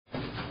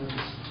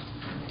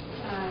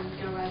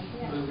Go right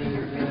ahead.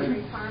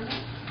 Fingerprinting requirements.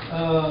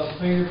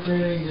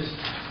 Fingerprinting, just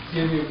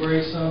give you a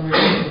brief summary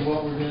of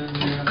what we're doing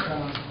there. I'm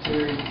trying to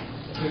carry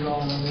too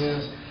long on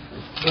this.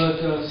 But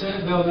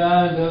Senate Bill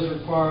 9 does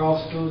require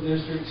all school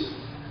districts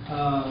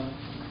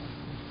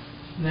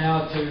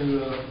now to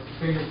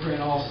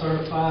fingerprint all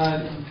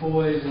certified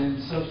employees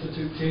and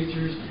substitute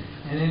teachers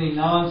and any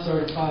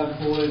non-certified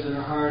employees that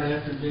are hired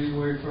after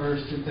January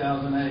 1st,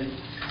 2008.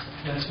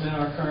 That's been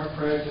our current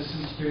practice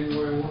since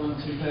January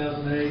 1,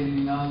 2008.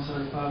 Any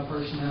non-certified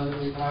personnel that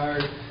we've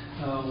hired,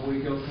 we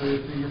go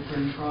through the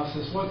fingerprinting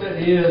process. What that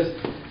is,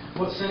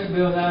 what Senate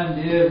Bill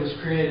 9 did was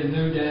create a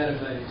new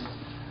database.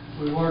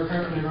 We were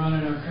currently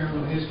running our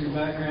criminal history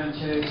background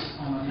checks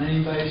on a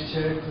name-based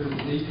check through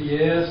the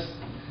DPS.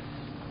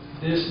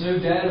 This new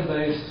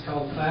database is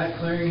called Fact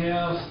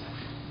Clearinghouse.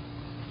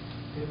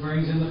 It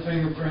brings in the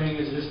fingerprinting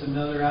as just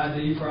another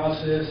ID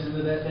process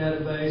into that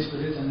database, but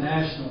it's a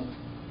national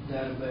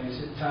database.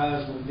 It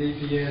ties with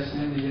DPS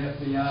and the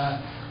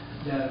FBI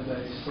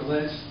database. So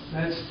that's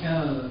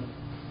kind of the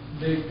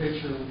big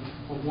picture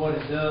of what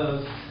it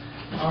does.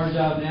 Our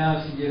job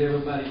now is to get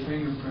everybody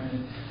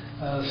fingerprinted.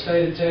 The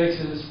state of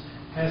Texas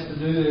has to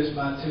do this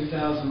by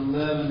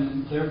 2011,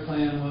 and their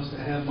plan was to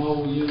have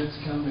mobile units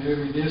come to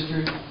every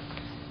district,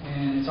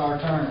 and it's our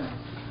turn.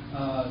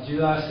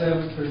 July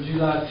 7th or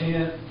July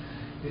 10th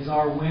is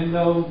our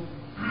window.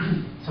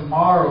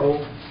 Tomorrow,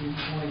 June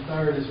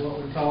 23rd, is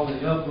what we call the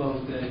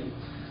upload date.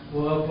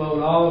 We'll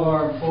upload all of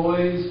our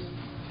employees,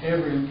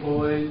 every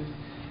employee,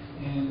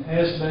 and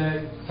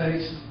SBAC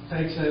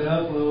takes that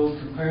upload,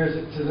 compares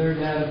it to their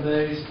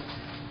database.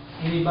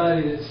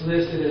 Anybody that's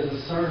listed as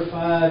a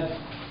certified,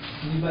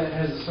 anybody that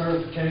has a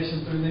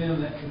certification through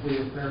them, that could be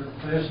a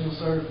paraprofessional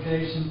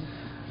certification,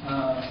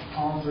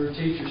 on through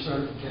teacher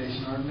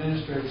certification or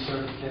administrative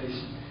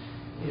certification.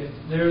 If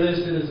they're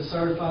listed as a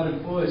certified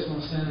employee, it's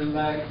going to send them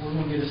back. We're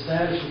going to get a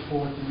status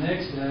report the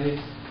next day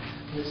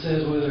that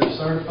says whether they're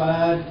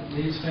certified,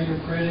 needs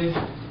fingerprinting.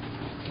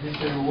 If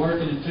they were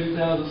working in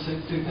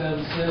 2006, 2007,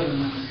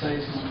 then the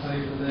state's going to pay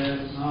for that.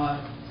 If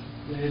not,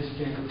 the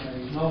educator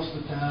pays. Most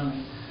of the time,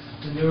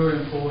 the newer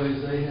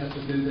employees, they have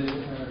to do that,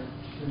 or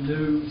the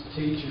new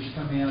teachers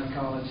coming out of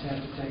college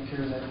have to take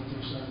care of that with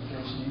their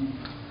certification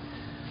anyway.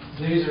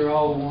 These are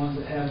all the ones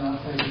that have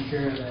not taken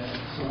care of that.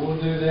 So we'll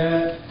do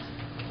that.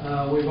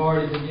 We've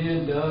already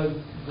begun. Doug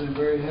has been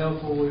very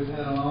helpful. We've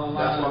had an online.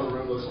 That's why the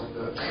room looks like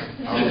that.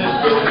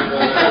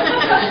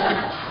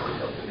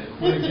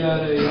 We've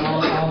got a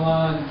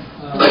online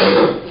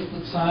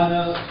sign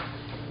up.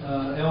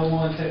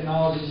 L1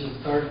 Technologies is a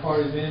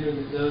third-party vendor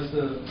that does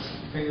the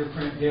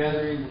fingerprint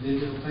gathering, the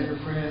digital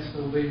fingerprints.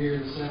 They'll be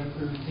here the 7th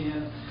through the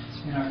 10th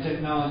in our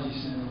technology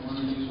center. We're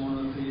going to use one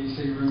of the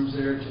PDC rooms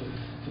there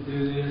to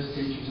do this.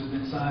 Teachers have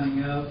been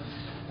signing up.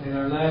 At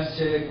our last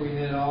check, we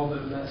had all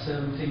but about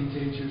 17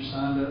 teachers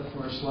signed up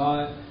for a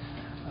slot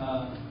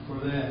for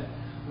that.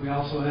 We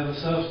also have a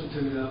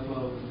substitute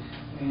upload,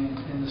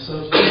 and the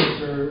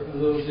substitutes are a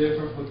little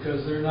different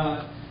because they're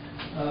not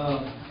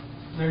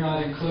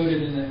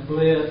included in that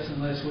blitz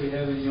unless we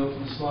have any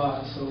open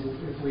slots. So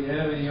if we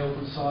have any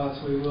open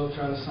slots, we will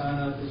try to sign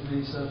up as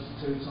many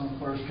substitutes on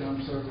first come,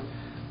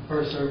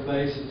 first served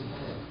basis.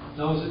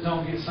 Those that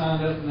don't get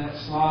signed up in that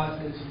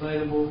slot that's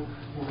available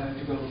will have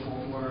to go to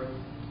Fort Worth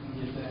and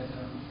get that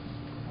done.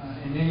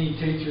 And any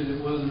teacher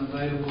that wasn't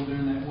available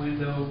during that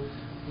window,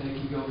 they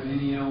can go to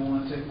any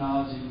L1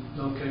 Technology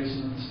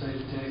location in the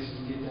state of Texas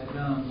and get that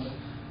done. But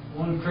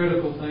one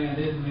critical thing I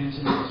didn't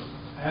mention is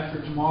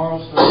after tomorrow,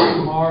 starting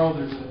tomorrow,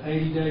 there's an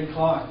 80-day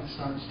clock that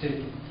starts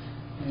ticking.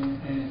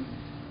 And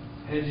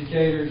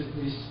educators,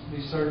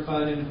 these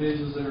certified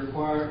individuals that are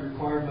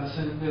required by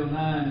Senate Bill 9,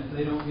 if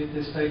they don't get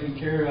this taken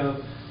care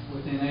of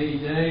within 80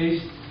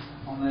 days,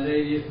 on that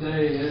 80th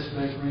day,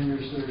 SBAC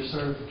renders their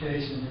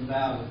certification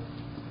invalid.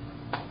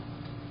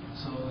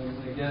 So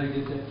they got to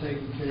get that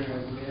taken care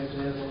of. We have to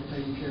have that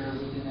taken care of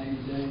within 80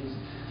 days,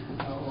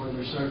 or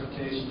their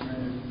certification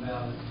rendered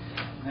invalid.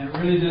 And that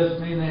really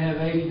doesn't mean they have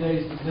 80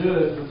 days to do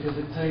it, because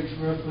it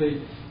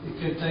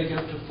could take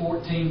up to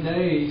 14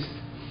 days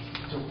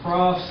to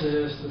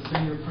process the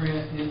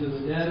fingerprint into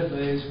the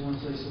database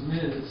once they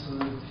submit it. So,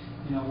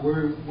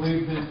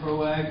 we've been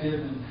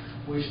proactive, and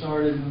we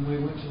started when we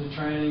went to the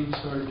training,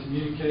 started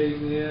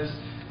communicating this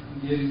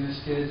and getting this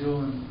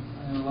schedule,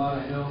 and a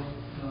lot of help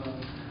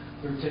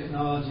through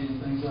technology and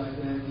things like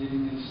that,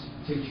 getting these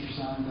teachers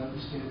signed up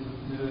and scheduled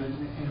to do it.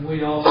 And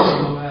we also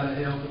know how to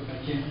help if they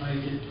can't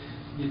make it,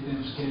 get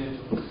them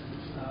scheduled.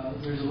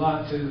 There's a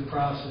lot to the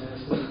process.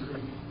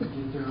 They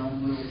get their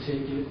own little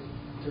ticket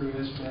through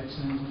SBAC,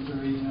 sends them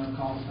through email,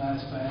 called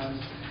Fast Pass.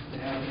 They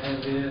have to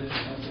have it, they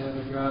have to have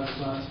their driver's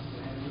license,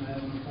 they have to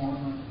have an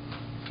appointment.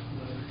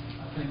 But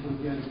I think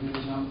we've got a good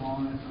jump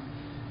on it.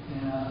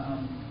 And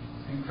I'm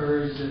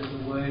encouraged that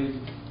the way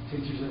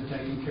teachers have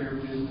taken care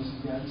of business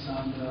and gotten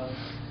signed up,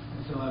 I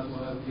feel like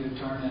we'll have a good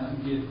turnout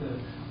and get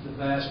the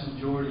vast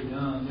majority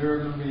done. There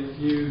are going to be a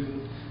few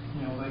that,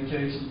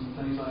 vacations and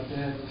things like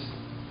that just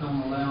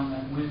don't allow in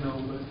that window,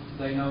 but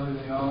they know who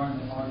they are and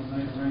they've already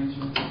made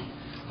arrangements.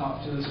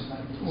 talked to us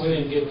about it. We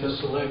didn't get to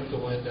select the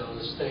window,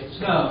 the state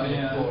selected No, it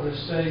yeah, for the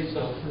us. state,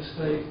 So, the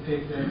state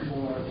picked that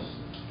for us.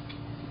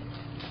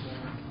 So,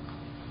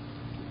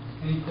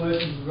 any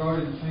questions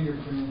regarding the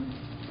fingerprint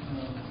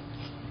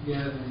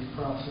gathering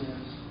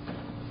process?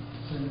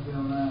 Senate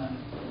Bill 9.